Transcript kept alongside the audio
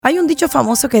Hay un dicho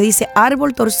famoso que dice: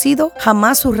 árbol torcido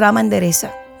jamás su rama endereza.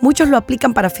 Muchos lo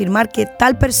aplican para afirmar que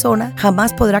tal persona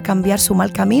jamás podrá cambiar su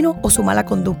mal camino o su mala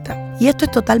conducta. Y esto es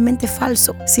totalmente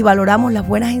falso si valoramos las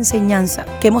buenas enseñanzas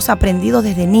que hemos aprendido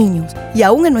desde niños y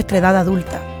aún en nuestra edad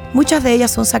adulta. Muchas de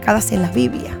ellas son sacadas en la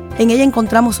Biblia. En ella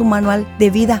encontramos un manual de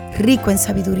vida rico en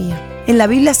sabiduría. En la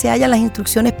Biblia se hallan las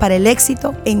instrucciones para el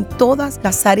éxito en todas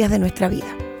las áreas de nuestra vida.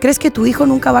 ¿Crees que tu hijo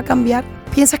nunca va a cambiar?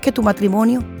 ¿Piensas que tu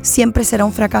matrimonio siempre será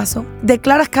un fracaso?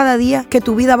 ¿Declaras cada día que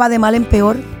tu vida va de mal en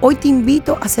peor? Hoy te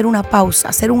invito a hacer una pausa,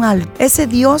 a hacer un alto. Ese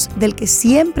Dios del que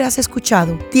siempre has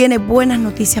escuchado tiene buenas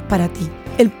noticias para ti.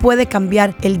 Él puede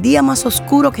cambiar el día más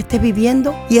oscuro que estés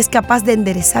viviendo y es capaz de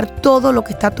enderezar todo lo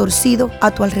que está torcido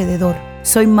a tu alrededor.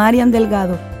 Soy Marian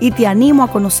Delgado y te animo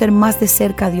a conocer más de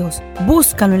cerca a Dios.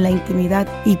 Búscalo en la intimidad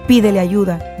y pídele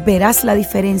ayuda. Verás la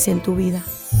diferencia en tu vida.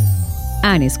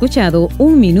 Han escuchado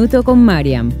Un Minuto con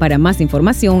Mariam. Para más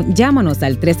información, llámanos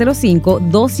al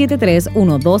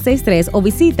 305-273-1263 o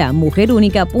visita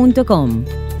mujerúnica.com.